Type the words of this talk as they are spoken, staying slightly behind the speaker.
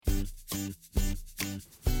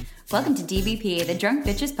Welcome to DBP, the Drunk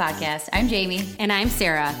Bitches Podcast. I'm Jamie. And I'm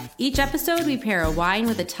Sarah. Each episode, we pair a wine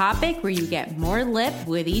with a topic where you get more lip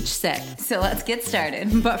with each sip. So let's get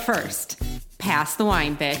started. But first, pass the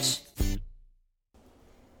wine, bitch.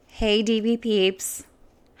 Hey, DB peeps.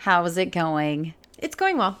 How's it going? It's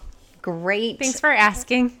going well. Great. Thanks for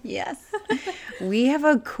asking. Yes. We have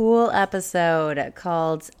a cool episode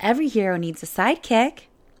called Every Hero Needs a Sidekick.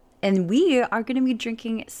 And we are going to be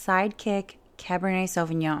drinking Sidekick Cabernet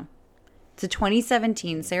Sauvignon. It's a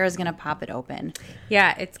 2017. Sarah's going to pop it open.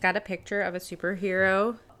 Yeah, it's got a picture of a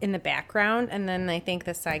superhero in the background, and then I think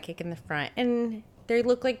the sidekick in the front. And they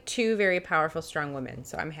look like two very powerful, strong women,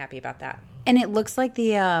 so I'm happy about that. And it looks like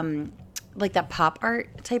like that pop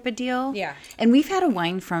art type of deal. Yeah. And we've had a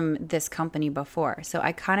wine from this company before. So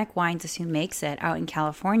Iconic Wines is who makes it out in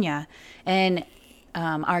California. And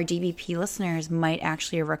our DBP listeners might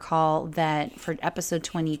actually recall that for episode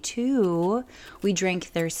 22, we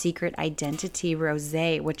drank their Secret Identity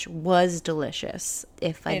Rosé, which was delicious,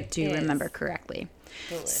 if I do remember correctly.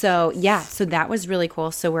 Delicious. So, yeah, so that was really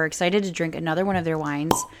cool. So we're excited to drink another one of their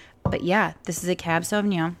wines. But, yeah, this is a Cab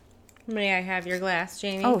Sauvignon. May I have your glass,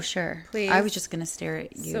 Jamie? Oh, sure. Please. I was just going to stare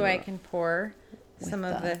at you. So I can pour some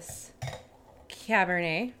of this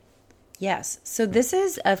Cabernet. Yes. So this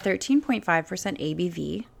is a 13.5%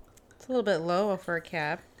 ABV. It's a little bit low for a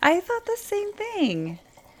cab. I thought the same thing.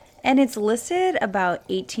 And it's listed about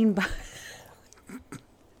 18 bucks.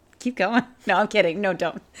 Keep going. No, I'm kidding. No,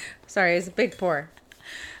 don't. Sorry, it's a big pour.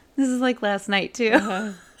 This is like last night, too.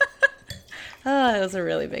 Oh, it was a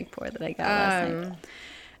really big pour that I got last night.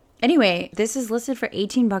 Anyway, this is listed for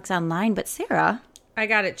 18 bucks online, but Sarah... I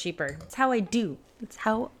got it cheaper. It's how I do. It's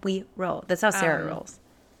how we roll. That's how Sarah rolls.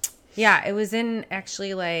 Yeah, it was in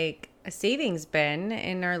actually like a savings bin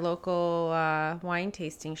in our local wine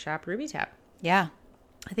tasting shop, Ruby Tap. Yeah.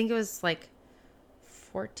 I think it was like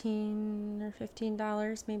 $14 or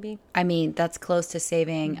 $15 maybe. I mean, that's close to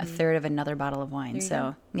saving a third of another bottle of wine.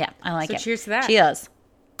 So, yeah, I like it. So cheers to that. Cheers.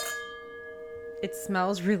 It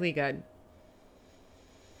smells really good.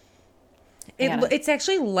 It's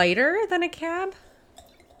actually lighter than a cab.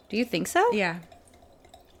 Do you think so? Yeah.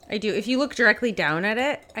 I do. If you look directly down at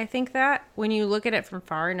it, I think that. When you look at it from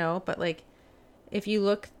far, no. But, like, if you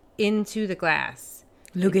look into the glass.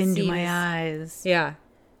 Look into my eyes. Yeah.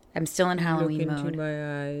 I'm still in Halloween mode. Look into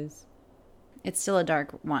my eyes. It's still a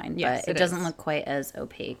dark wine, yes, but it doesn't look quite as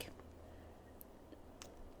opaque.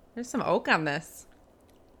 There's some oak on this.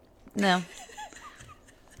 No.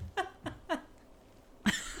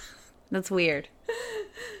 That's weird.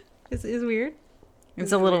 Is weird?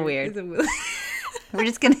 It's a little weird. We're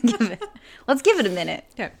just going to give it... Let's give it a minute.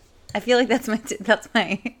 Okay. I feel like that's my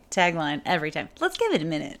tagline every time. Let's give it a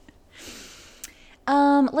minute.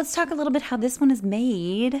 Let's talk a little bit how this one is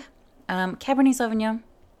made. Cabernet Sauvignon.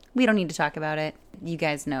 We don't need to talk about it. You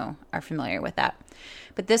guys are familiar with that.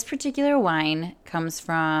 But this particular wine comes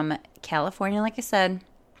from California, like I said.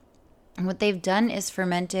 And what they've done is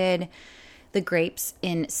fermented the grapes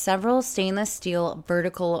in several stainless steel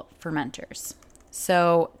vertical fermenters.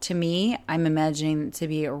 So, to me, I'm imagining it to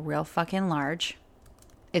be real fucking large.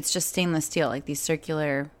 It's just stainless steel, like these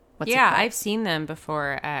circular... Yeah, I've seen them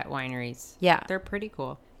before at wineries. Yeah. They're pretty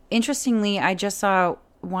cool. Interestingly, I just saw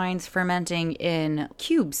wines fermenting in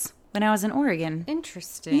cubes when I was in Oregon.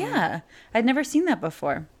 Interesting. Yeah. I'd never seen that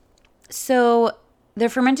before. So, they're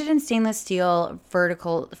fermented in stainless steel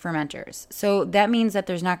vertical fermenters. So, that means that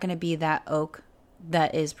there's not going to be that oak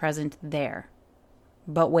that is present there.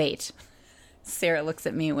 But wait... Sarah looks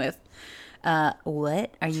at me with,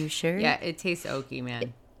 what? Are you sure? Yeah, it tastes oaky,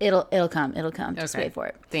 man. It'll come. Okay. Just wait for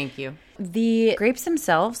it. Thank you. The grapes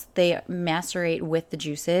themselves, they macerate with the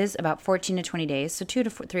juices about 14 to 20 days, so 2 to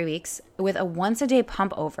 3 weeks, with a once-a-day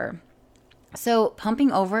pump over. So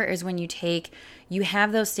pumping over is when you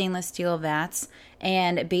have those stainless steel vats,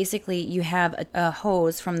 and basically you have a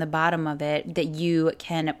hose from the bottom of it that you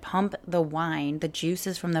can pump the wine, the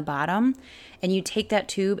juices from the bottom, and you take that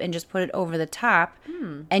tube and just put it over the top,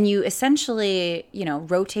 and you essentially,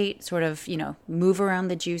 rotate, sort of, move around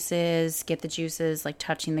the juices, get the juices like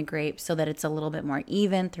touching the grapes so that it's a little bit more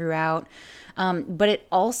even throughout. But it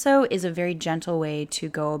also is a very gentle way to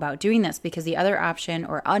go about doing this, because the other option,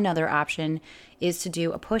 or another option, is to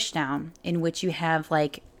do a push down, in which you have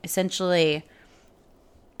like essentially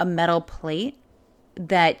a metal plate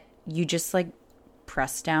that you just like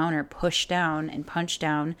press down or push down and punch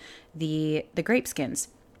down the grape skins.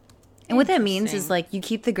 And what that means is like you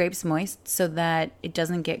keep the grapes moist so that it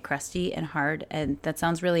doesn't get crusty and hard. And that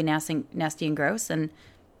sounds really nasty and gross. And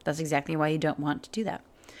that's exactly why you don't want to do that.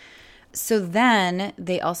 So then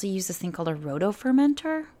they also use this thing called a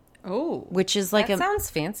rotofermenter. Oh, which is like that sounds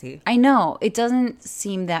fancy. I know. It doesn't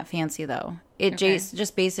seem that fancy, though. It Okay.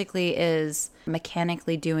 just basically is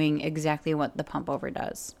mechanically doing exactly what the pump over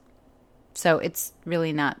does. So it's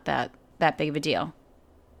really not that big of a deal.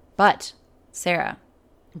 But, Sarah,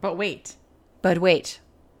 But wait.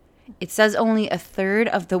 It says only a third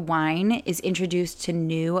of the wine is introduced to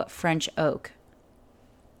new French oak.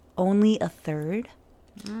 Only a third?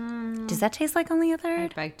 Does that taste like only a I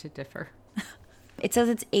third? beg to differ. It says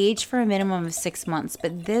it's aged for a minimum of 6 months,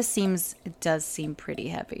 but it does seem pretty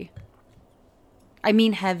heavy. I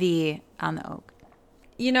mean heavy on the oak.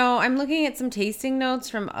 You know, I'm looking at some tasting notes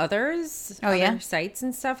from other yeah? sites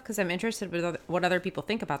and stuff because I'm interested with what other people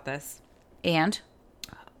think about this. And?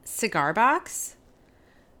 Cigar box,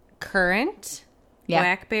 currant, Yeah.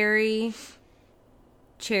 blackberry,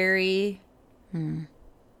 cherry,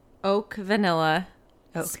 oak, vanilla,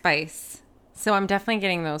 spice. So I'm definitely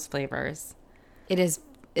getting those flavors.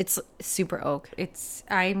 It's super oak.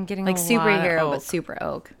 I'm getting Like a lot superhero, of but oak. super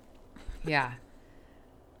oak. Yeah.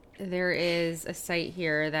 There is a site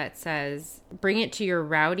here that says, bring it to your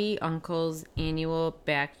rowdy uncle's annual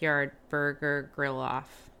backyard burger grill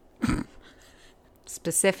off.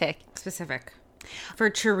 Specific. Specific. For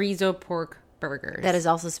chorizo pork burgers. That is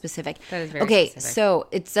also specific. That is very okay, specific. so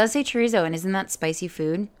it does say chorizo, and isn't that spicy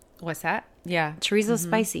food? What's that? Yeah. Chorizo's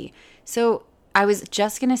spicy. So I was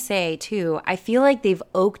just going to say, too, I feel like they've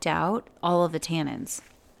oaked out all of the tannins.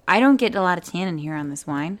 I don't get a lot of tannin here on this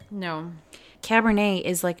wine. No. Cabernet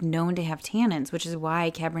is like known to have tannins, which is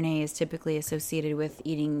why Cabernet is typically associated with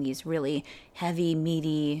eating these really heavy,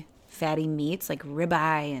 meaty, fatty meats like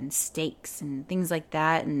ribeye and steaks and things like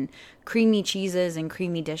that, and creamy cheeses and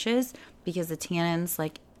creamy dishes, because the tannins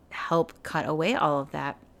like help cut away all of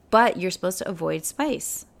that. But you're supposed to avoid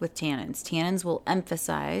spice with tannins. Tannins will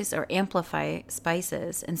emphasize or amplify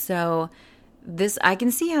spices. And so I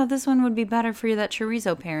can see how this one would be better for that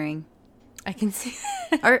chorizo pairing. I can see.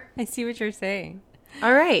 I see what you're saying.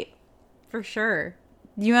 All right. For sure.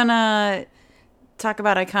 You want to talk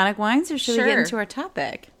about iconic wines, or should we get Sure. into our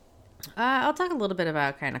topic? I'll talk a little bit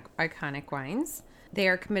about kind of iconic wines. They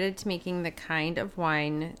are committed to making the kind of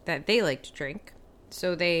wine that they like to drink.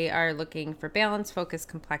 So they are looking for balance, focus,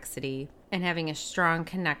 complexity, and having a strong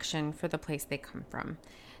connection for the place they come from.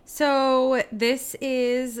 So this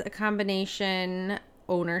is a combination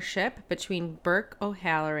ownership between Burke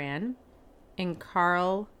O'Halloran and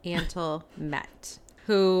Carl Antle Met,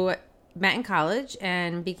 who met in college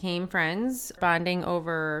and became friends, bonding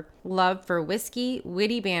over love for whiskey,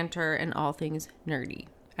 witty banter, and all things nerdy.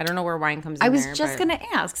 I don't know where wine comes in I was there, just but- going to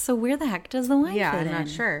ask, so where the heck does the wine yeah, fit I'm in? not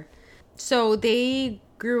sure. So they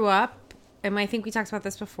grew up, and I think we talked about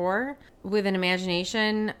this before, with an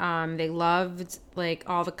imagination. They loved like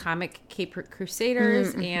all the comic Cape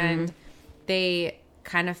Crusaders, and they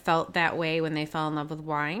kind of felt that way when they fell in love with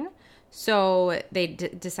wine. So they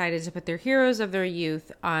decided to put their heroes of their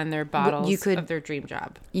youth on their bottles of their dream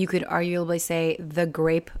job. You could arguably say the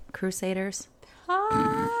Grape Crusaders.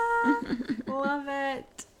 Love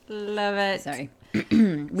it. Love it. Sorry.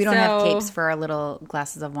 We don't have So- capes for our little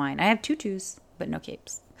glasses of wine. I have tutus, but no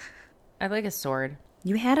capes. I like a sword.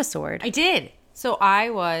 You had a sword. I did. So I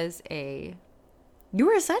was You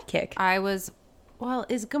were a sidekick. well,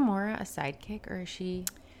 is Gamora a sidekick or is she?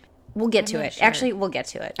 We'll get to not it. sure. Actually, we'll get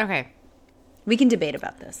to it. Okay. We can debate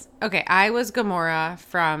about this. Okay. I was Gamora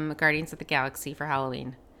from Guardians of the Galaxy for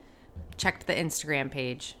Halloween. Checked the Instagram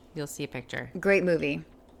page. You'll see a picture. Great movie.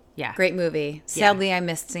 Yeah. Great movie. Sadly, I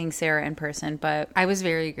missed seeing Sarah in person, but I was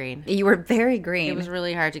very green. you were very green. It was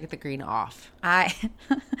really hard to get the green off. I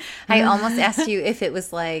almost asked you if it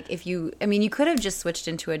was like, you could have just switched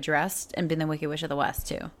into a dress and been the Wicked Witch of the West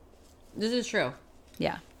too. This is true.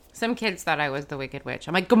 Yeah. Some kids thought I was the Wicked Witch.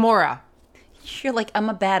 I'm like, Gamora. You're like, I'm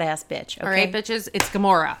a badass bitch. Okay? All right, bitches. It's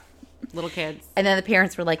Gamora. Little kids. And then the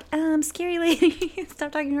parents were like, scary lady.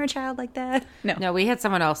 Stop talking to our child like that. No. No, we had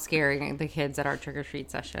someone else scaring the kids at our trick-or-treat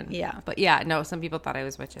session. Yeah. But yeah, no, some people thought I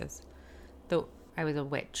was witches. Though I was a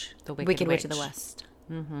witch. The Wicked Witch of the West.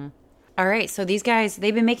 Mm-hmm. All right. So these guys,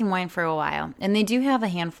 they've been making wine for a while. And they do have a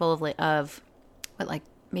handful of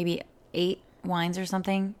maybe 8 wines or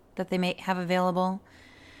something that they may have available.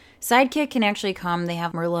 Sidekick can actually come. They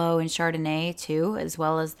have Merlot and Chardonnay too, as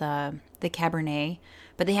well as the Cabernet.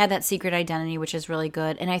 But they had that secret identity, which is really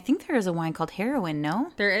good. And I think there is a wine called Heroin,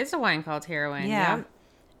 no? There is a wine called Heroin. Yeah. Yep.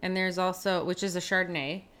 And there's also, which is a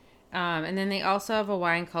Chardonnay. And then they also have a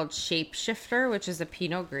wine called Shapeshifter, which is a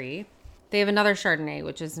Pinot Gris. They have another Chardonnay,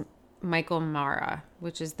 which is Michael Mara,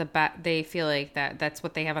 which is they feel like that's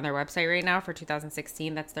what they have on their website right now for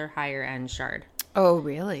 2016. That's their higher end Chard. Oh,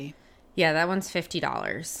 really? Yeah, that one's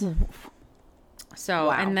 $50. So,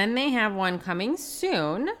 Wow. and then they have one coming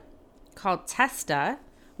soon called Testa,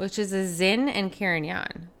 which is a Zin and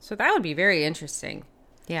Carignan. So that would be very interesting.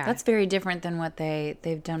 Yeah. That's very different than what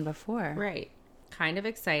they've done before. right. Kind of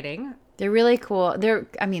exciting. They're really cool. They're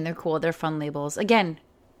cool. They're fun labels. Again,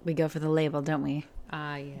 we go for the label, don't we?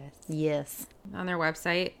 Yes. Yes. On their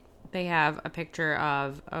website, they have a picture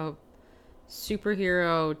of a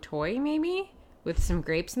superhero toy, maybe, with some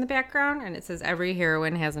grapes in the background, and it says every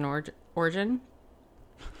heroine has an origin.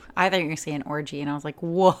 I thought you were going to say an orgy, and I was like,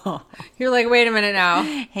 whoa. You're like, wait a minute now.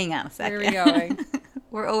 Hang on a second. Where are we going?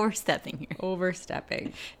 We're overstepping here.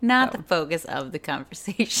 Overstepping. Not the focus of the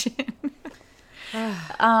conversation.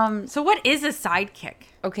 So what is a sidekick?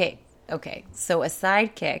 Okay. So a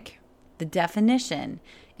sidekick, the definition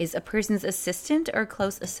is a person's assistant or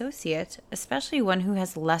close associate, especially one who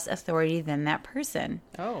has less authority than that person.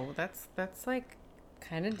 Oh, that's like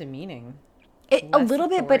kind of demeaning. A Less little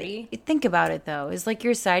authority? bit, but think about it though. Is like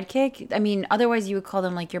your sidekick. I mean, otherwise you would call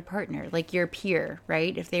them like your partner, like your peer,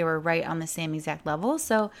 right? If they were right on the same exact level.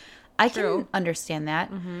 So I True. can understand that.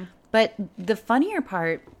 But the funnier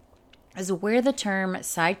part is where the term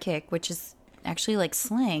sidekick, which is actually like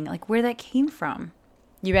slang, like where that came from.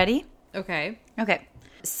 You ready? Okay. Okay.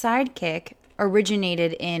 Sidekick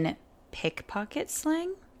originated in pickpocket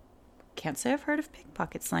slang. Can't say I've heard of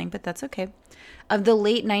pickpocket slang, but that's okay. Of the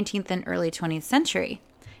late 19th and early 20th century.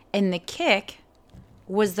 And the kick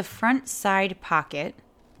was the front side pocket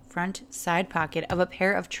of a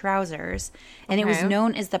pair of trousers. And it was Okay.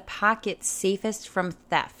 known as the pocket safest from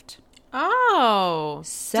theft. Oh.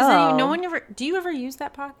 So- no one ever, do you ever use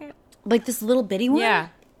that pocket? Like this little bitty one? Yeah.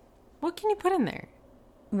 What can you put in there?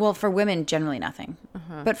 Well, for women, generally nothing.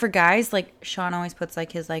 But for guys, like Sean always puts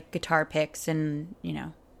like his like guitar picks and, you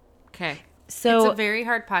know. Okay. So It's a very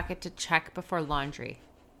hard pocket to check before laundry.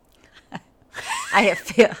 I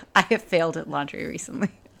have failed at laundry recently.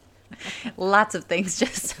 Lots of things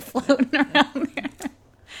just floating around there.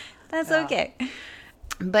 That's okay.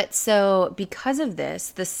 But so because of this,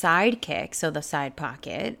 the sidekick, so the side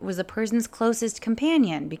pocket, was a person's closest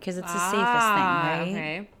companion because it's the safest thing, right?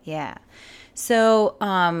 Okay. Yeah. So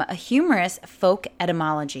a humorous folk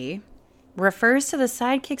etymology refers to the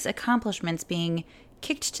sidekick's accomplishments being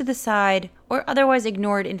kicked to the side or otherwise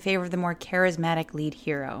ignored in favor of the more charismatic lead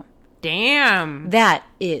hero. Damn. That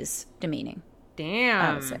is demeaning, Damn.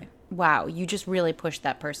 I would say. Wow, you just really pushed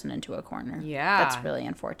that person into a corner. Yeah. That's really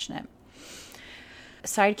unfortunate.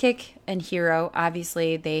 Sidekick and hero,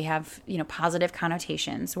 obviously, they have, positive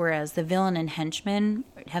connotations, whereas the villain and henchman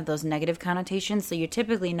have those negative connotations. So you're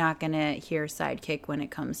typically not going to hear sidekick when it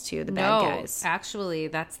comes to the bad guys. Actually,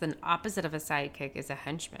 that's the opposite of a sidekick is a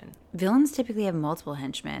henchman. Villains typically have multiple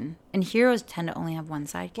henchmen, and heroes tend to only have one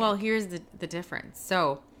sidekick. Well, here's the difference.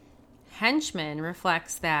 So, henchman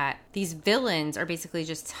reflects that these villains are basically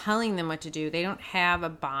just telling them what to do. They don't have a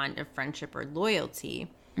bond of friendship or loyalty,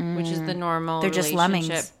 which is the normal They're just relationship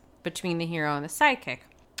lemmings. between the hero and the sidekick.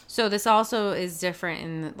 So this also is different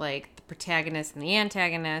in like the protagonist and the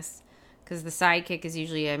antagonist, because the sidekick is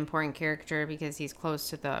usually an important character because he's close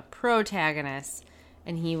to the protagonist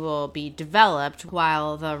and he will be developed,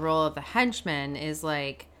 while the role of the henchman is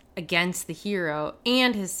like against the hero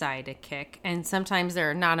and his sidekick, and sometimes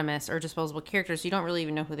they're anonymous or disposable characters. You don't really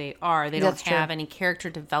even know who they are. They That's don't true. have any character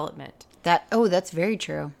development. That's very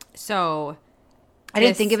true. So I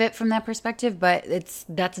didn't think of it from that perspective, but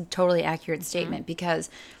that's a totally accurate statement because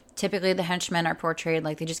typically the henchmen are portrayed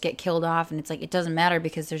like they just get killed off, and it's like it doesn't matter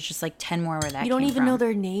because there's just like 10 more where that you don't came even from. know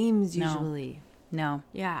their names usually. No.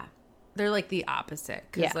 Yeah. They're like the opposite.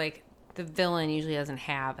 Because Yeah. like the villain usually doesn't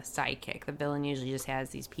have a sidekick. The villain usually just has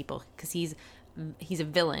these people because he's a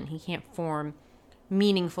villain. He can't form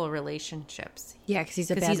meaningful relationships. Yeah, because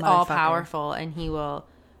he's a Because bad he's all motherfucker. powerful, and he will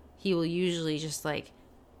usually just like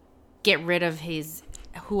get rid of his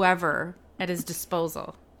whoever at his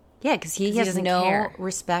disposal. Yeah, because he 'Cause he has doesn't no care.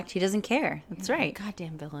 respect. He doesn't care. That's right.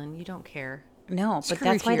 Goddamn villain, you don't care. No, but Screw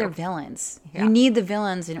that's why you. they're villains. Yeah. You need the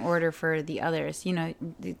villains in order for the others.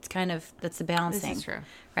 It's kind of, that's the This balancing. is true.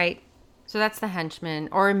 Right? So that's the henchman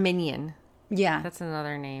or a minion. Yeah. That's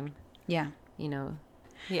another name. Yeah.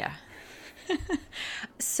 Yeah.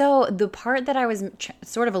 So the part that I was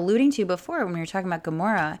sort of alluding to before when we were talking about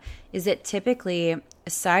Gamora is that typically a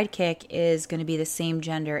sidekick is going to be the same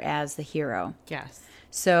gender as the hero. Yes.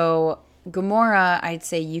 So Gamora, I'd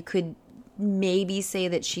say you could maybe say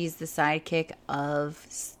that she's the sidekick of,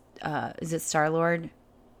 is it Star-Lord?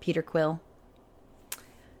 Peter Quill?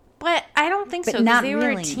 But I don't think But so, because not they were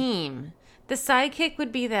really. a team. The sidekick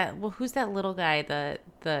would be that, who's that little guy? The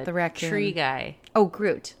raccoon. tree guy. Oh,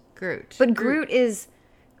 Groot. Groot. But Groot is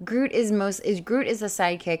the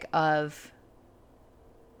sidekick of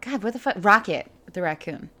God, what the fuck? Rocket, the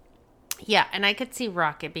raccoon. Yeah, and I could see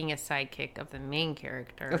Rocket being a sidekick of the main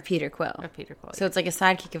character. Of Peter Quill. Of Peter Quill. So it's like a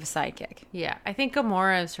sidekick of a sidekick. Yeah, I think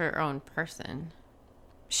Gamora is her own person.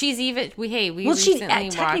 She's even... we Well, she recently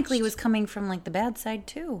technically watched was coming from, like, the bad side,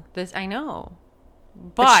 too. this. I know.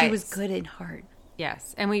 But she was good in heart.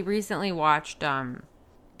 Yes, and we recently watched The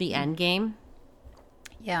Endgame.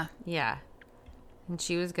 Yeah. Yeah. And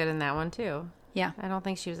she was good in that one, too. Yeah. I don't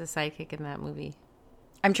think she was a sidekick in that movie.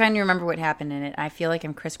 I'm trying to remember what happened in it. I feel like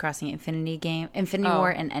I'm crisscrossing Infinity War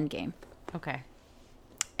and Endgame. Okay.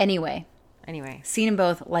 Anyway. Seen them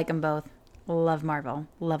both, like them both. Love Marvel.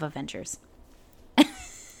 Love Avengers.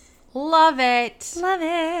 Love it. Love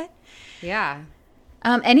it. Yeah.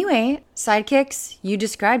 Anyway, sidekicks, you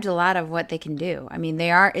described a lot of what they can do. I mean,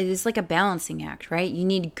 it is like a balancing act, right? You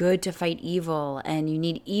need good to fight evil, and you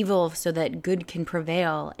need evil so that good can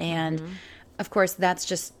prevail. And, of course, that's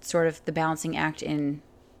just sort of the balancing act in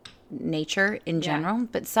nature in general.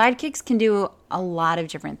 But sidekicks can do a lot of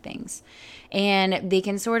different things. And they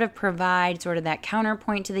can sort of provide sort of that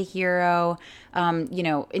counterpoint to the hero.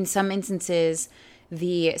 In some instances,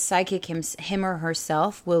 the sidekick, him or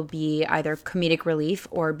herself, will be either comedic relief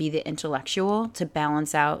or be the intellectual to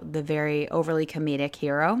balance out the very overly comedic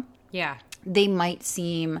hero. Yeah. They might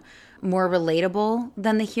seem more relatable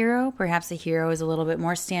than the hero. Perhaps the hero is a little bit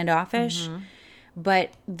more standoffish.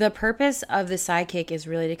 But the purpose of the sidekick is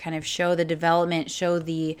really to kind of show the development, show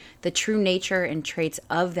the true nature and traits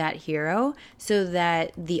of that hero, so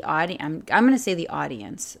that the audience, I'm going to say the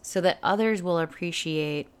audience, so that others will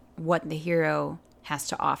appreciate what the hero has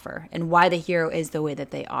to offer and why the hero is the way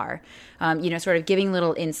that they are. Sort of giving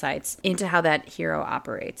little insights into how that hero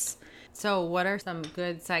operates. So what are some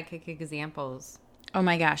good sidekick examples? Oh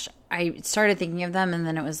my gosh. I started thinking of them and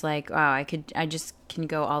then it was like, wow, I just can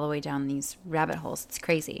go all the way down these rabbit holes. It's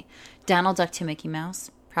crazy. Donald Duck to Mickey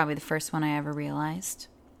Mouse. Probably the first one I ever realized.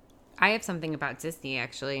 I have something about Disney,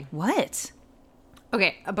 actually. What?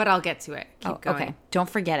 Okay, but I'll get to it. Keep going. Okay. Don't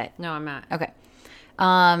forget it. No, I'm not. Okay.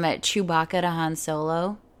 Chewbacca to Han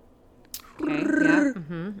Solo. Okay,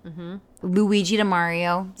 yeah. Luigi to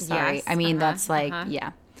Mario. Sorry. Yes, I mean, that's like,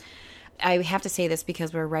 yeah. I have to say this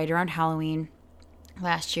because we're right around Halloween.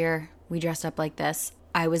 Last year, we dressed up like this.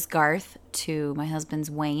 I was Garth to my husband's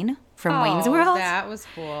Wayne from Wayne's World. That was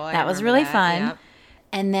cool. That was really fun. Yep.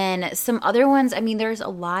 And then some other ones. I mean, there's a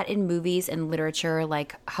lot in movies and literature,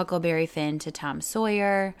 like Huckleberry Finn to Tom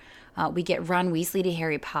Sawyer. We get Ron Weasley to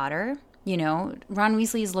Harry Potter. You know, Ron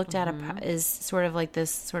Weasley is looked at as sort of like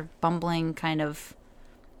this sort of bumbling kind of,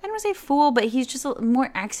 I don't want to say fool, but he's just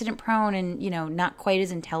more accident prone and, not quite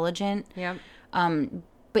as intelligent. Yep.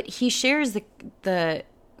 But he shares the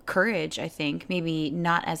courage, I think, maybe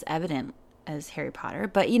not as evident as Harry Potter.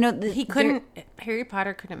 But, Harry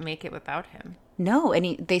Potter couldn't make it without him. No,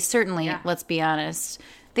 and they certainly, let's be honest,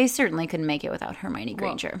 they certainly couldn't make it without Hermione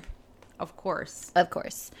Granger. Well, of course. Of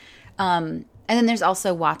course. And then there's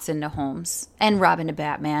also Watson to Holmes and Robin to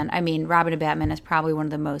Batman. I mean, Robin to Batman is probably one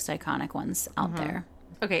of the most iconic ones out there.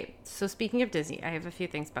 Okay, so speaking of Disney, I have a few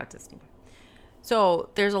things about Disney. So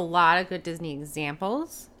there's a lot of good Disney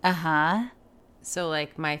examples. Uh-huh. So,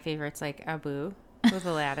 like, my favorite's, like, Abu with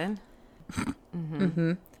Aladdin.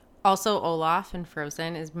 Also, Olaf in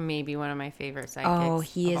Frozen is maybe one of my favorite sidekicks. Oh,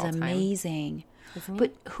 he is amazing. Isn't he?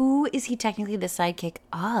 But who is he technically the sidekick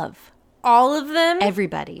of? All of them?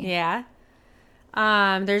 Everybody. Yeah.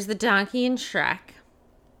 There's the donkey in Shrek.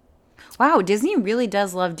 Wow, Disney really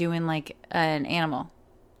does love doing, like, an animal,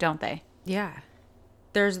 don't they? Yeah.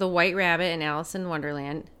 There's the White Rabbit in Alice in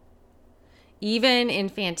Wonderland. Even in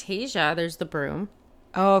Fantasia, there's the broom.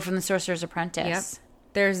 Oh, from The Sorcerer's Apprentice. Yep.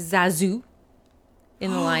 There's Zazu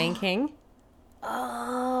in The Lion King.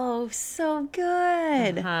 Oh, so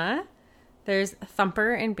good. Uh-huh. There's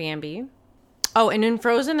Thumper in Bambi. Oh, and in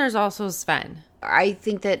Frozen, there's also Sven. I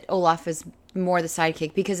think that Olaf is more the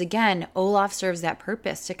sidekick because, again, Olaf serves that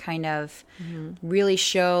purpose to kind of really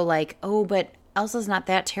show, like, oh, but Elsa's not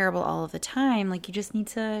that terrible all of the time. Like, you just need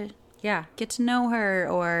to get to know her,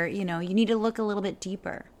 or, you need to look a little bit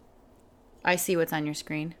deeper. I see what's on your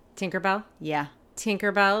screen. Tinkerbell? Yeah.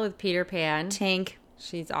 Tinkerbell with Peter Pan. Tink.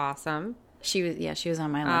 She's awesome. She was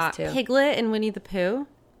on my list, too. Piglet and Winnie the Pooh.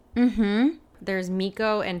 Mm-hmm. There's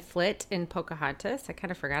Miko and Flit in Pocahontas. I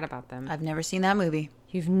kind of forgot about them. I've never seen that movie.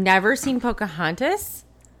 You've never seen Pocahontas?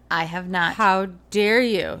 I have not. How dare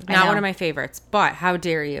you? Not one of my favorites, but how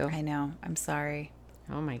dare you? I know. I'm sorry.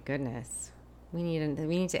 Oh my goodness. We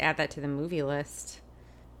need to add that to the movie list.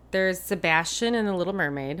 There's Sebastian and the Little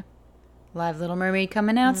Mermaid. Live Little Mermaid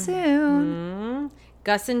coming out soon.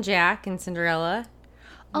 Gus and Jack and Cinderella.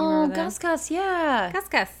 Oh, Gus, yeah.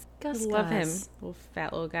 Gus. Gus. Love him. Little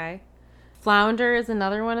fat little guy. Flounder is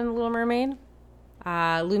another one in The Little Mermaid.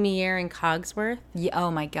 Lumiere and Cogsworth. Yeah,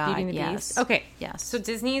 oh my God. Beauty and the Yes. Beast. Okay. Yes. So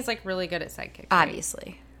Disney is like really good at sidekicks. Right?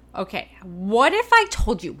 Obviously. Okay. What if I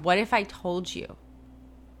told you?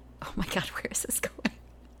 Oh my God, where is this going?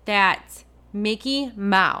 That Mickey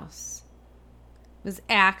Mouse was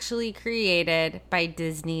actually created by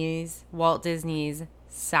Walt Disney's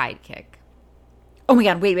sidekick. Oh my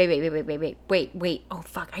God, wait. Oh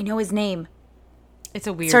fuck, I know his name. It's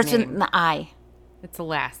a weird Starts name. with the I. It's the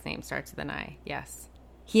last name, starts with an I. Yes.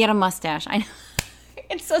 He had a mustache. I know.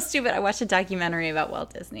 It's so stupid. I watched a documentary about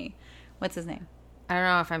Walt Disney. What's his name? I don't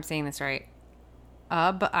know if I'm saying this right.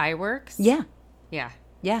 Iwerks? Yeah. Yeah.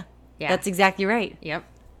 Yeah. Yeah. That's exactly right. Yep.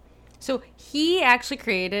 So he actually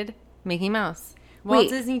created Mickey Mouse. Walt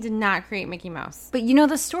Disney did not create Mickey Mouse. But you know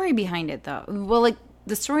the story behind it, though. Well, like,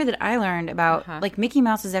 the story that I learned about, like, Mickey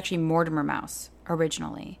Mouse is actually Mortimer Mouse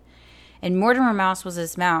originally. And Mortimer Mouse was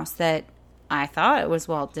this mouse that I thought it was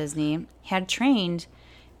Walt Disney had trained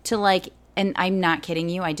to, like, and I'm not kidding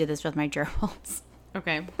you, I did this with my gerbils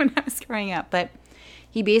Okay. when I was growing up. But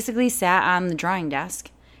he basically sat on the drawing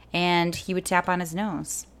desk and he would tap on his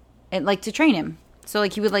nose, and like to train him. So,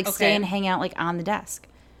 like, he would, like, stay and hang out, like, on the desk.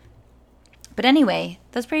 But anyway,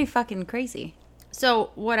 that's pretty fucking crazy.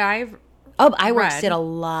 So what I've Iwerks read- did a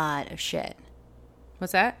lot of shit.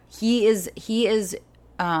 What's that? He is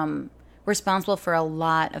responsible for a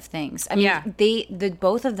lot of things. I mean, Yeah. the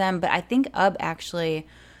both of them, but I think actually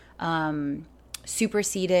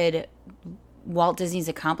superseded Walt Disney's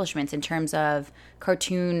accomplishments in terms of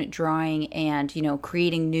cartoon drawing and, you know,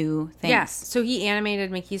 creating new things. Yes. So he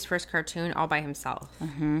animated Mickey's first cartoon all by himself.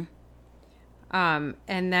 Mm-hmm.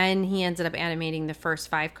 And then he ended up animating the first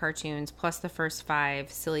 5 cartoons plus the first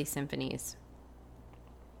 5 silly symphonies.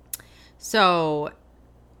 So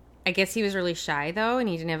I guess he was really shy, though, and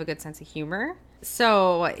he didn't have a good sense of humor.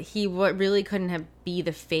 So he really couldn't be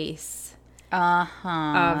the face. Yep.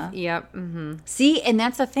 Mm-hmm. See, and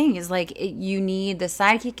that's the thing is, like, you need the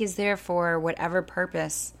sidekick is there for whatever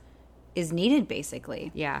purpose is needed,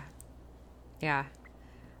 basically. Yeah. Yeah.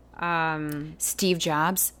 Steve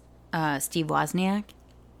Jobs, Steve Wozniak.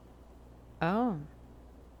 Oh.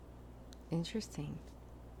 Interesting.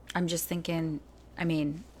 I'm just thinking, I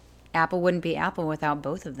mean, Apple wouldn't be Apple without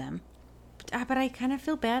both of them. But I kind of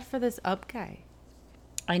feel bad for this Up guy.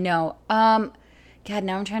 I know. God,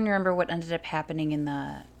 now I'm trying to remember what ended up happening in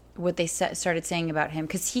what they started saying about him,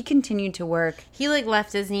 because he continued to work. He, like,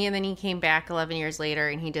 left Disney, and then he came back 11 years later,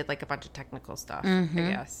 and he did, like, a bunch of technical stuff, I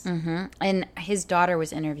guess. Mm-hmm. And his daughter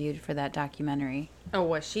was interviewed for that documentary. Oh,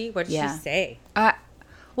 was she? What did she say?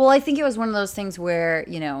 Well, I think it was one of those things where,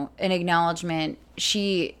 you know, an acknowledgement.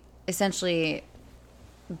 She essentially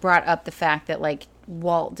brought up the fact that, like,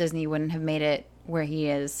 Walt Disney wouldn't have made it where he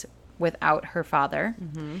is without her father.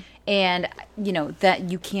 Mm-hmm. And, you know, that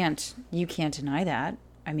you can't deny that.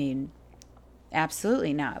 I mean,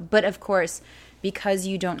 absolutely not. But of course, because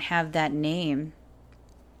you don't have that name,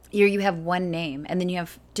 you have one name, and then you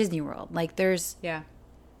have Disney World. Like, there's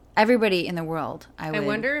everybody in the world. I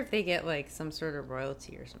wonder if they get, like, some sort of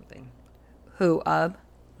royalty or something. Who,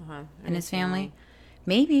 and his family?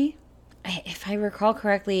 Maybe. If I recall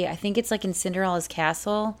correctly, I think it's like in Cinderella's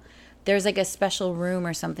castle. There's like a special room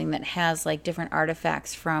or something that has like different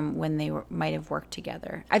artifacts from when they might have worked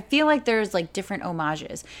together. I feel like there's like different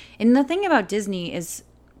homages. And the thing about Disney is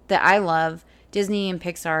that I love Disney and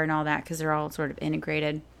Pixar and all that, because they're all sort of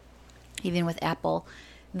integrated, even with Apple,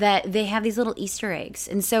 that they have these little Easter eggs.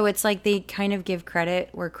 And so it's like they kind of give credit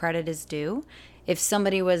where credit is due. If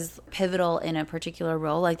somebody was pivotal in a particular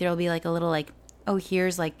role, like there'll be like a little like, oh,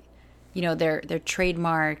 here's like, you know, their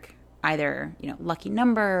trademark, either, you know, lucky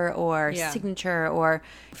number or signature or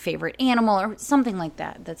favorite animal or something like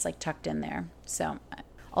that that's like tucked in there. So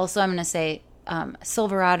also I'm going to say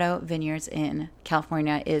Silverado Vineyards in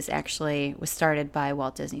California was started by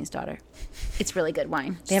Walt Disney's daughter. It's really good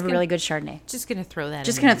wine. They have a really good Chardonnay. Just going to throw that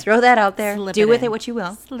Just going to throw that out there. Do with it what you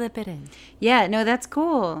will. Slip it in. Yeah, no, that's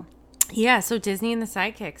cool. Yeah, so Disney and the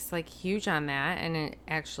sidekicks, like, huge on that. And it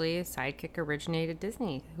actually, a sidekick originated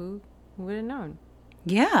Disney. Who would have known?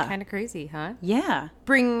 Yeah. Kind of crazy, huh? Yeah.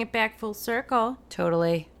 Bringing it back full circle.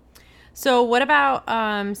 Totally. So what about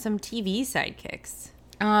some TV sidekicks?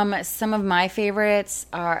 Some of my favorites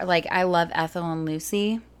are, like, I love Ethel and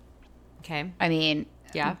Lucy. Okay. I mean,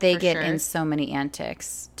 yeah, they get in so many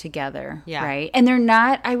antics together, yeah. Right? And they're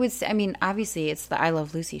not, I would say, I mean, obviously it's the I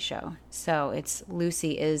Love Lucy show. So it's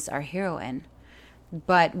Lucy is our heroine.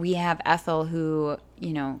 But we have Ethel who,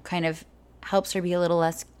 you know, kind of helps her be a little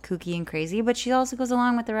less kooky and crazy, but she also goes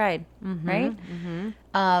along with the ride, right?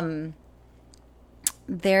 Mm-hmm.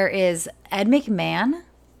 there is Ed McMahon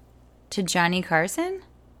to Johnny Carson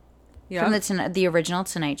from the original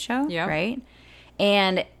Tonight Show, right?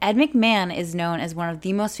 And Ed McMahon is known as one of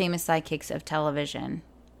the most famous sidekicks of television,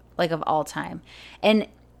 like of all time. And,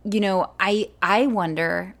 you know, I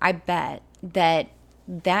wonder, I bet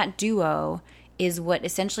that duo is what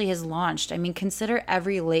essentially has launched. I mean, consider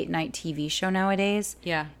every late night TV show nowadays.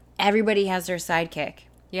 Yeah. Everybody has their sidekick.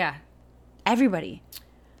 Yeah. Everybody.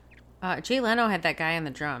 Jay Leno had that guy on the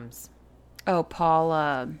drums. Oh, Paul,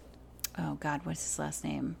 oh God, what's his last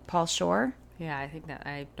name? Paul Shore? Yeah, I think that,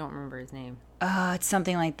 I don't remember his name. It's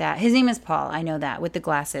something like that. His name is Paul. I know that, with the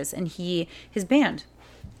glasses. And his band.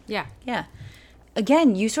 Yeah. Yeah.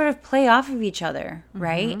 Again, you sort of play off of each other,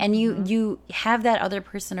 right? And you have that other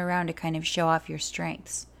person around to kind of show off your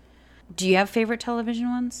strengths. Do you have favorite television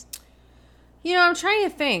ones? You know, I'm trying to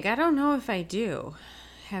think. I don't know if I do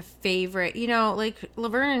have favorite. You know, like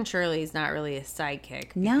Laverne and Shirley is not really a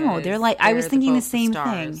sidekick. No, they're like, I was thinking the same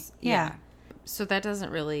thing. Yeah. So that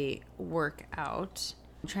doesn't really work out.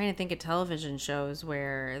 I'm trying to think of television shows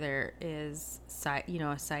where there is, a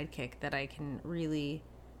sidekick that I can really,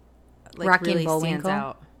 like, Rocky really and Bullwinkle? stands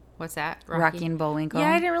out. What's that? Rocky and Bullwinkle.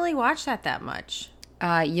 Yeah, I didn't really watch that much.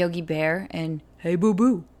 Yogi Bear and Hey Boo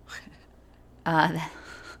Boo.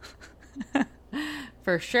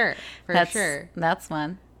 For sure. That's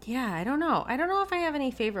one. Yeah, I don't know. I don't know if I have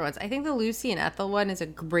any favorite ones. I think the Lucy and Ethel one is a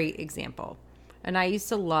great example. And I used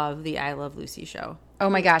to love the I Love Lucy show. Oh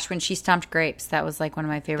my gosh, when she stomped grapes, that was like one of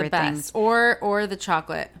my favorite things. Or the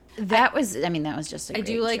chocolate. That was just a great I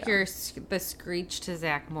do like show. the screech to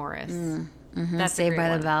Zach Morris. That's Saved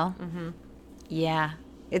by the Bell. Mm-hmm. Yeah.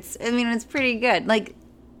 It's pretty good. Like,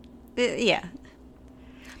 yeah.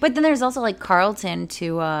 But then there's also like Carlton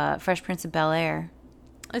to Fresh Prince of Bel-Air.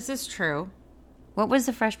 This is true. What was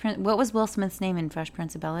Will Smith's name in Fresh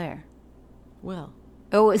Prince of Bel-Air? Will.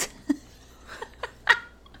 Oh, it was...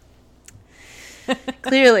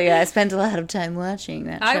 Clearly, I spent a lot of time watching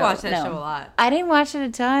that show. I watched that show a lot. I didn't watch it a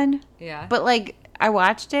ton. Yeah. But, like, I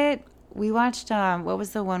watched it. We watched, what was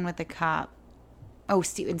the one with the cop? Oh,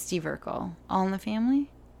 Steve Urkel. All in the Family?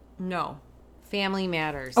 No. Family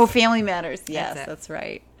Matters. Oh, Family Matters. Yes, that's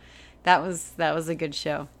right. That was a good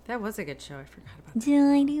show. That was a good show. I forgot about that. Did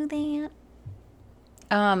I do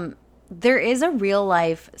that? There is a real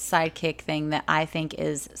life sidekick thing that I think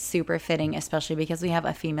is super fitting, especially because we have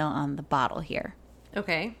a female on the bottle here.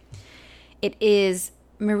 Okay. It is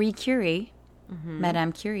Marie Curie,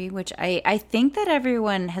 Madame Curie, which I think that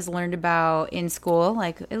everyone has learned about in school,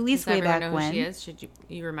 like at least way back know when. Who she is? Should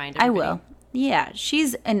you remind everybody? I will. Yeah,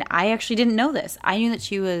 and I actually didn't know this. I knew that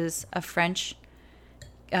she was a French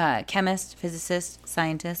chemist, physicist,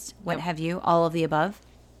 scientist, what have you, all of the above.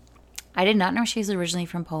 I did not know she was originally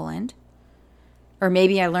from Poland. Or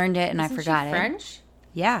maybe I learned it and I forgot it. French?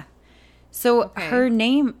 Yeah. So her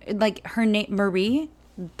name, Marie,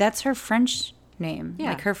 that's her French name. Yeah.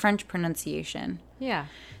 Like her French pronunciation. Yeah.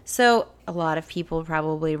 So a lot of people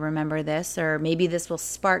probably remember this, or maybe this will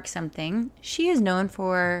spark something. She is known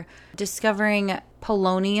for discovering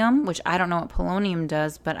polonium, which I don't know what polonium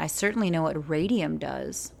does, but I certainly know what radium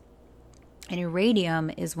does. And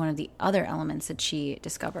radium is one of the other elements that she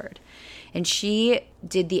discovered. And she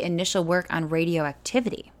did the initial work on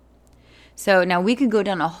radioactivity. So now we could go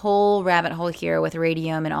down a whole rabbit hole here with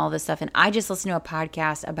radium and all this stuff. And I just listened to a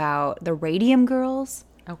podcast about the Radium Girls.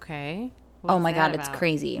 Okay. Oh my God, it's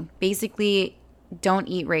crazy. Basically, don't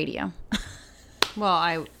eat radium. Well,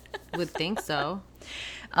 I would think so.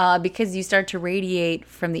 Because you start to radiate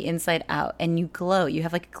from the inside out and you glow. You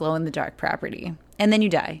have like a glow in the dark property. And then you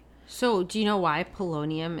die. So, do you know why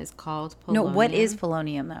polonium is called polonium? No, what is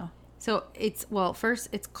polonium though? So, it's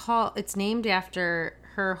named after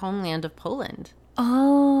her homeland of Poland.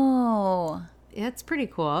 Oh. That's pretty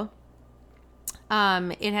cool.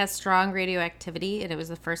 It has strong radioactivity and it was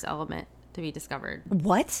the first element to be discovered.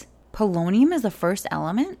 What? Polonium is the first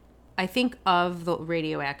element? I think of the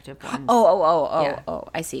radioactive ones. Oh,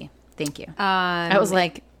 I see. Thank you. I was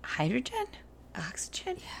like, hydrogen?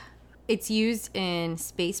 Oxygen? Yeah. It's used in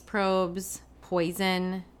space probes,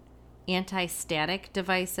 poison, anti-static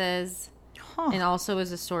devices, and also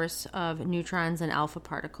is a source of neutrons and alpha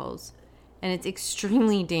particles. And it's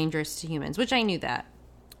extremely dangerous to humans, which I knew that.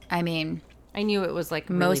 I mean, I knew it was like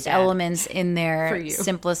really most bad elements in their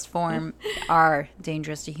simplest form are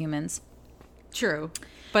dangerous to humans. True.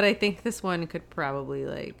 But I think this one could probably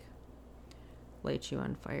like light you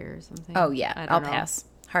on fire or something. Oh, yeah. I'll pass.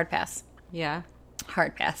 Hard pass. Yeah.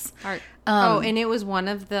 Hard pass. And it was one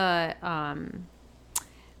of the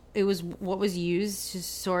it was what was used to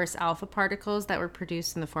source alpha particles that were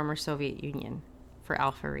produced in the former Soviet Union for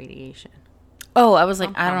alpha radiation. Oh, I was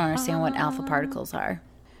like, I don't understand what alpha particles are.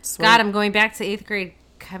 Sweet. God, I'm going back to 8th grade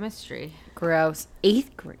chemistry. Gross.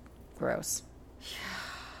 8th grade. Gross.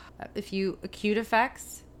 If you acute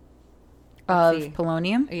effects Of see.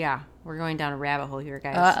 polonium? Yeah, we're going down a rabbit hole here,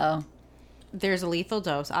 guys. Uh-oh. There's a lethal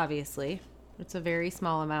dose, obviously. It's a very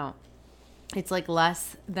small amount. It's like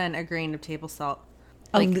less than a grain of table salt.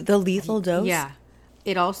 Like, the lethal dose? yeah.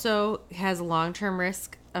 It also has a long-term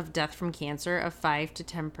risk of death from cancer of 5 to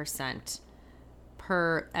 10%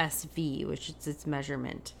 per SV, which is its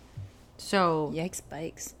measurement. So Yikes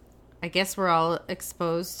bikes. I guess we're all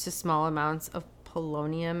exposed to small amounts of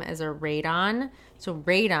polonium as a radon. So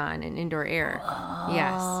radon in indoor air.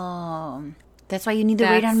 Yes. Oh. That's why you need the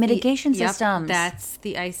radon mitigation systems. That's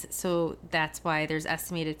the ice. So that's why there's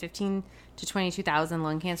estimated 15 to 22,000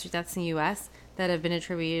 lung cancer deaths in the U.S. that have been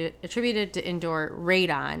attributed to indoor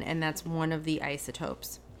radon, and that's one of the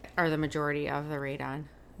isotopes, or the majority of the radon.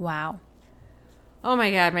 Wow. Oh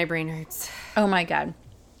my God, my brain hurts. Oh my God.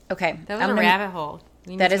 Okay. That was a rabbit hole.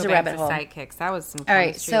 We need That to is go a back rabbit to hole. Sidekicks. That was some All right,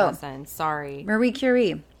 chemistry so- lesson. Sorry. Marie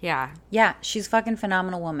Curie. Yeah. Yeah, she's a fucking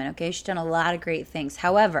phenomenal woman, okay? She's done a lot of great things.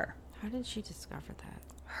 However, How did she discover that?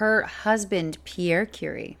 her husband, Pierre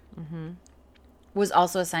Curie, was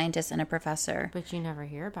also a scientist and a professor. But you never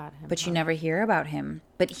hear about him. But you never hear about him.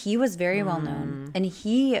 But he was very well known, and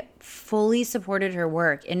he fully supported her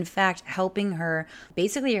work. In fact, helping her,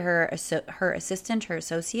 basically her assistant, her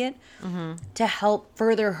associate, to help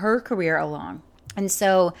further her career along. And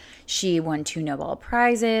so she won 2 Nobel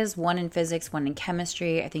Prizes, one in physics, one in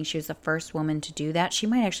chemistry. I think she was the first woman to do that. She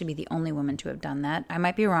might actually be the only woman to have done that. I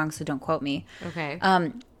might be wrong, so don't quote me. Okay.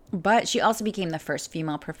 But she also became the first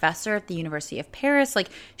female professor at the University of Paris. Like,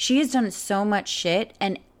 she has done so much shit.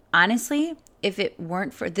 And honestly, if it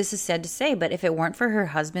weren't for, this is sad to say, but if it weren't for her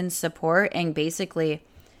husband's support and basically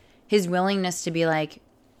his willingness to be like,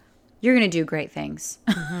 you're going to do great things.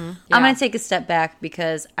 I'm going to take a step back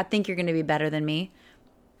because I think you're going to be better than me.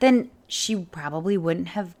 Then she probably wouldn't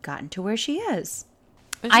have gotten to where she is.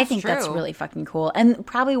 I think that's really fucking cool. And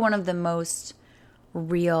probably one of the most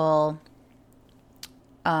real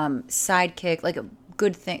sidekick, like a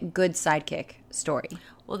good sidekick story.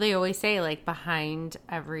 Well, they always say, like, behind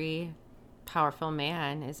every powerful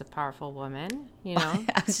man is a powerful woman, you know?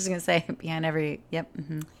 I was just going to say, behind every, yep.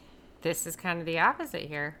 Mm-hmm. This is kind of the opposite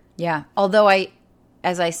here. Yeah. Although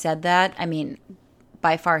as I said that, I mean,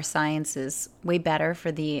 by far science is way better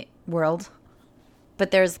for the world.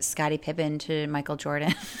 But there's Scottie Pippen to Michael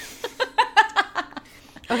Jordan.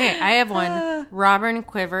 Okay, I have one. Robin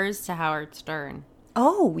Quivers to Howard Stern.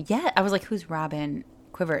 Oh, yeah. I was like, who's Robin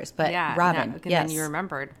Quivers? But Yeah, Robin, no, yes. then you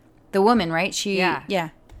remembered. The woman, right? She, Yeah.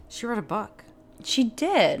 She wrote a book. She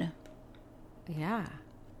did. Yeah.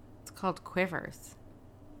 It's called Quivers.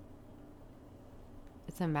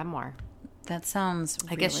 It's a memoir. That sounds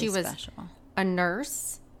really I guess she was special. a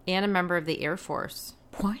nurse and a member of the Air Force.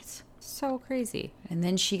 What? So crazy. And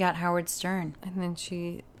then she got Howard Stern. And then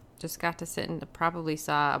she just got to sit and probably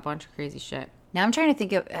saw a bunch of crazy shit. Now I'm trying to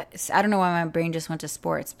think of, I don't know why my brain just went to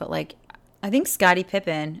sports, but like, I think Scottie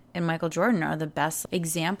Pippen and Michael Jordan are the best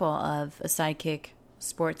example of a sidekick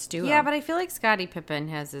sports duo. Yeah, but I feel like Scottie Pippen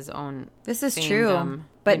has his own. This is fandom, true.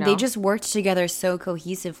 But you know? they just worked together so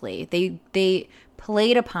cohesively. They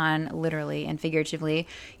played upon, literally and figuratively,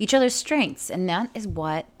 each other's strengths. And that is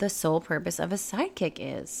what the sole purpose of a sidekick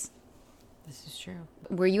is. This is true.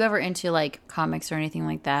 Were you ever into like comics or anything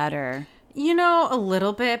like that? Or You know, a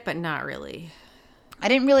little bit, but not really. I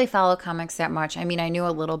didn't really follow comics that much. I mean, I knew a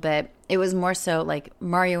little bit. It was more so like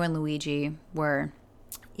Mario and Luigi were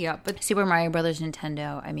Yeah, but Super Mario Brothers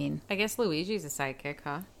Nintendo. I mean, I guess Luigi's a sidekick,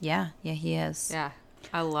 huh? yeah, he is. Yeah.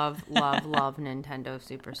 I love Nintendo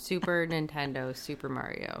Super Nintendo, Super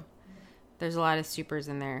Mario. There's a lot of supers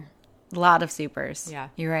in there. A lot of supers. Yeah.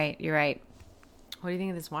 You're right. What do you think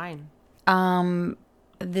of this wine?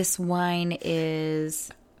 This wine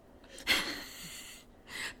is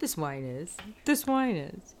This wine is.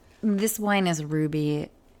 This wine is ruby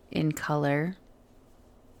in color.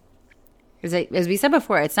 As we said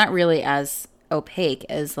before, it's not really as opaque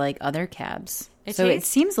as like other cabs. It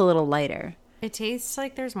seems a little lighter. It tastes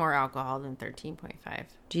like there's more alcohol than 13.5.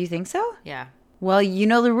 Do you think so? Yeah. Well, you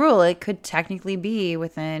know the rule. It could technically be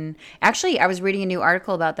within... Actually, I was reading a new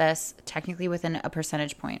article about this. Technically within a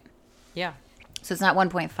percentage point. Yeah. So it's not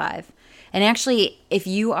 1.5. And actually, if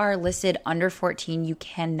you are listed under 14, you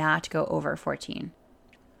cannot go over 14.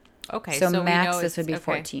 Okay. So we max, know this would be okay.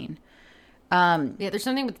 14. Yeah, there's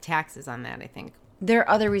something with taxes on that, I think. There are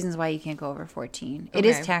other reasons why you can't go over 14. It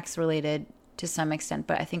is Okay. tax related to some extent,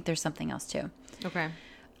 but I think there's something else too. Okay.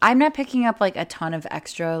 I'm not picking up like a ton of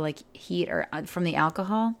extra like heat or from the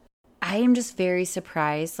alcohol. I am just very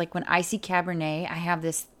surprised. Like when I see Cabernet, I have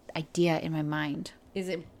this idea in my mind. Is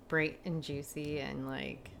it bright and juicy and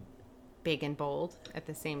like big and bold at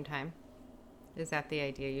the same time? Is that the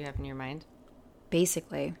idea you have in your mind?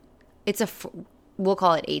 Basically, we'll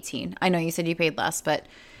call it 18. I know you said you paid less, but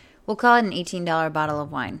we'll call it an $18 bottle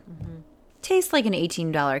of wine. Mm-hmm. Tastes like an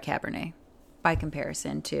 $18 Cabernet by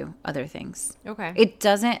comparison to other things. Okay. It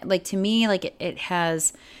doesn't, like, to me, like, it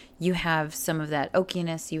has, you have some of that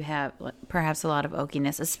oakiness. You have perhaps a lot of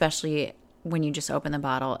oakiness, especially when you just open the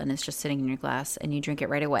bottle and it's just sitting in your glass and you drink it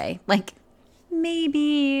right away. Like,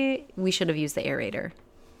 maybe we should have used the aerator.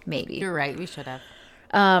 Maybe. You're right. We should have.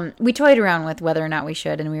 We toyed around with whether or not we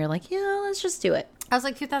should, and we were like, yeah, let's just do it. I was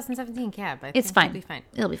like 2017 cab. It's fine. It'll be fine.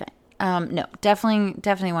 It'll be fine. No,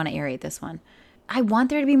 definitely want to aerate this one. I want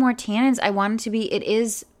there to be more tannins. I want it to be, it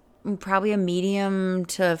is probably a medium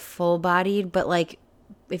to full bodied, but like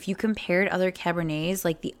if you compared other Cabernets,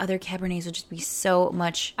 like the other Cabernets would just be so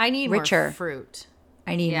much I need richer. more fruit.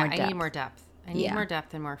 I need more depth. I need more depth. I need more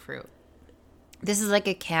depth and more fruit. This is like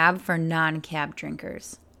a cab for non-cab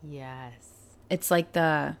drinkers. Yes. It's like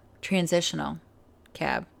the transitional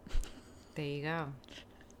cab. There you go.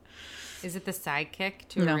 Is it the sidekick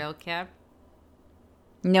to a real cab?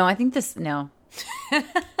 No, I think no.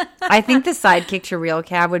 I think the sidekick to real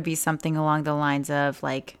cab would be something along the lines of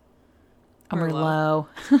like a Merlot.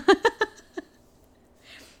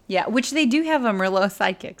 Yeah, which they do have a Merlot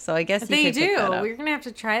sidekick, so I guess they do. We're gonna have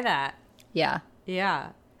to try that. Yeah.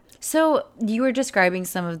 Yeah. So you were describing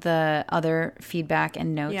some of the other feedback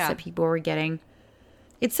and notes that people were getting.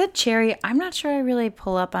 It said cherry. I'm not sure I really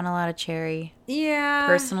pull up on a lot of cherry. Yeah.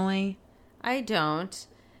 Personally. I don't.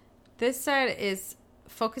 This side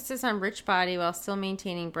focuses on rich body while still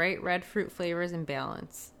maintaining bright red fruit flavors and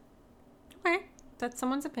balance. Okay. That's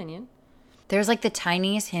someone's opinion. There's like the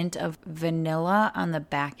tiniest hint of vanilla on the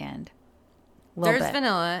back end. There's bit.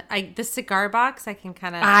 Vanilla. The cigar box, I can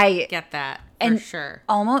kind of get that for sure.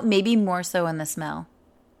 Almost, maybe more so in the smell.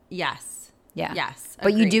 Yes. Yeah. Yes.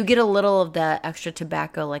 But you do get a little of the extra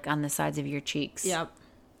tobacco like on the sides of your cheeks. Yep.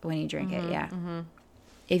 When you drink it, yeah. Mm-hmm.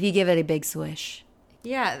 If you give it a big swish.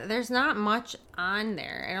 Yeah, there's not much on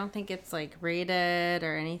there. I don't think it's like rated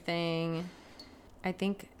or anything. I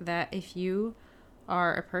think that if you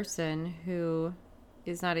are a person who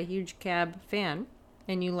is not a huge cab fan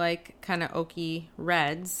and you like kind of oaky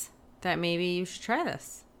reds, that maybe you should try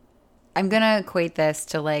this. I'm going to equate this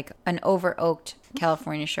to like an over-oaked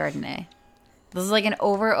California Chardonnay. This is like an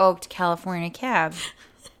over-oaked California cab.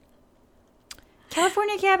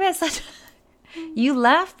 California cab has such... You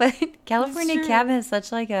laugh, but California cab has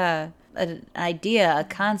such like an idea, a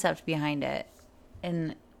concept behind it,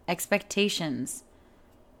 and expectations.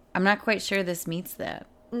 I'm not quite sure this meets that.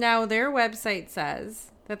 Now, their website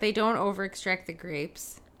says that they don't over-extract the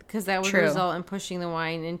grapes because that would result in pushing the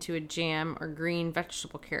wine into a jam or green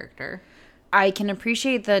vegetable character. I can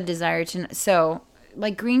appreciate the desire to... So,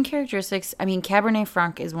 like green characteristics, I mean, Cabernet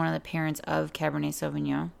Franc is one of the parents of Cabernet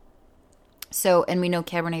Sauvignon. So, and we know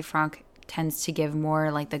Cabernet Franc tends to give more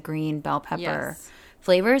like the green bell pepper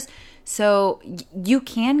flavors. So you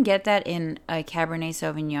can get that in a Cabernet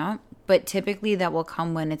Sauvignon, but typically that will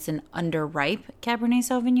come when it's an underripe Cabernet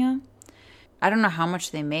Sauvignon. I don't know how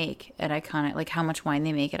much they make at Iconic, like how much wine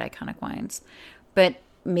they make at Iconic Wines, but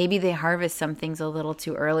maybe they harvest some things a little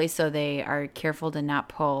too early, so they are careful to not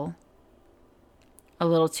pull a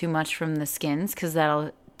little too much from the skins because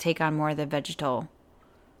that'll take on more of the vegetal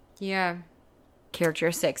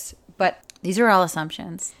characteristics. But these are all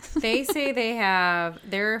assumptions. They say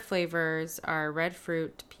their flavors are red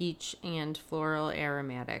fruit, peach, and floral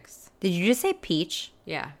aromatics. Did you just say peach?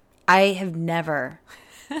 Yeah. I have never,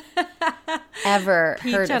 ever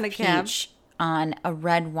heard of cab. peach on a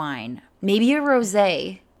red wine. Maybe a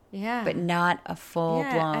rosé, but not a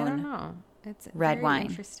full-blown I don't know. It's red very wine.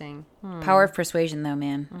 Interesting. Power of persuasion, though,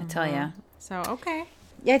 man. I tell you. So, okay.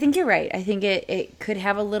 Yeah, I think you're right. I think it could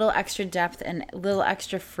have a little extra depth and a little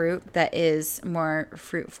extra fruit that is more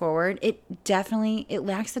fruit forward. It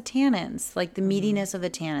lacks the tannins, like the meatiness of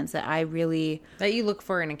the tannins that you look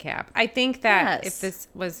for in a cab. I think that if this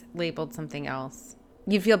was labeled something else,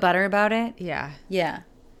 you'd feel better about it. Yeah. Yeah.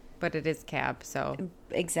 But it is cab, so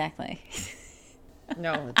exactly.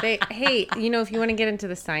 No, if you want to get into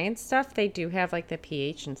the science stuff, they do have like the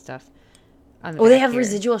pH and stuff. They have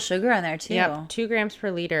residual sugar on there too. Yep, 2 grams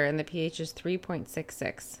per liter, and the pH is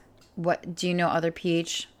 3.66. What do you know? Other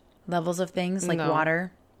pH levels of things like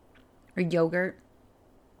water or yogurt?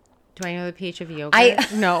 Do I know the pH of yogurt?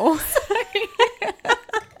 No.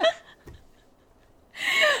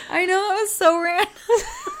 I know that was so random.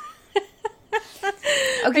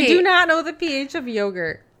 Okay, I do not know the pH of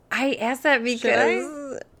yogurt. I asked that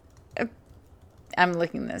because I'm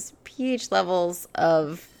looking at this. pH levels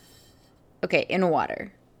of, okay, in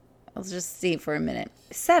water. Let's just see for a minute.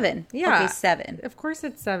 7. Yeah. Okay, 7. Of course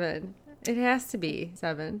it's 7. It has to be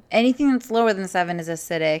 7. Anything that's lower than 7 is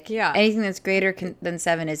acidic. Yeah. Anything that's greater than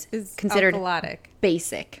 7 is considered alkalotic.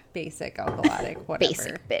 Basic. Basic alkalotic, whatever.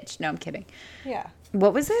 Basic, bitch. No, I'm kidding. Yeah.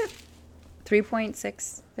 What was it?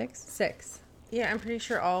 3.66? 6. Yeah, I'm pretty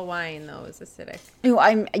sure all wine, though, is acidic.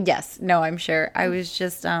 No, I'm sure. I was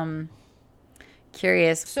just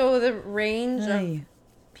curious. So the range of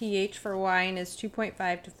pH for wine is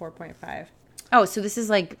 2.5 to 4.5. Oh, so this is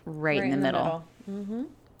like right in the middle. Mm-hmm.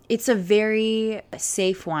 It's a very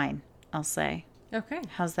safe wine, I'll say. Okay.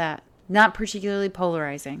 How's that? Not particularly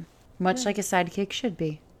polarizing, much like a sidekick should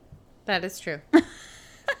be. That is true.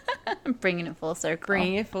 I'm bringing it full circle.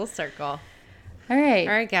 Bringing it full circle. All right.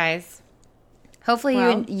 All right, guys. Hopefully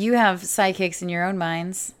you have sidekicks in your own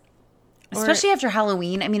minds. Especially after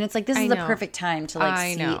Halloween. I mean, it's like this is the perfect time to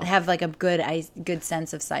like have like a good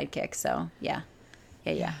sense of sidekick. So, yeah.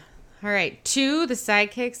 All right. To the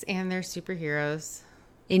sidekicks and their superheroes.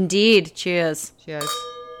 Indeed. Cheers. Cheers.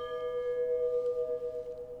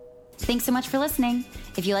 Thanks so much for listening.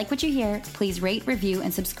 If you like what you hear, please rate, review,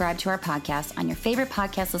 and subscribe to our podcast on your favorite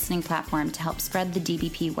podcast listening platform to help spread the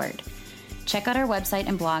DBP word. Check out our website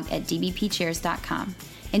and blog at dbpcheers.com.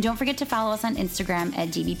 And don't forget to follow us on Instagram at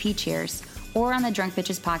dbpcheers or on the Drunk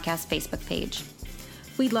Bitches Podcast Facebook page.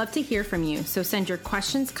 We'd love to hear from you, so send your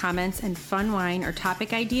questions, comments, and fun wine or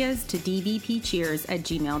topic ideas to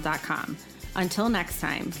dbpcheers@gmail.com. Until next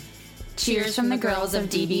time, cheers from the girls of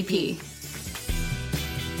DBP.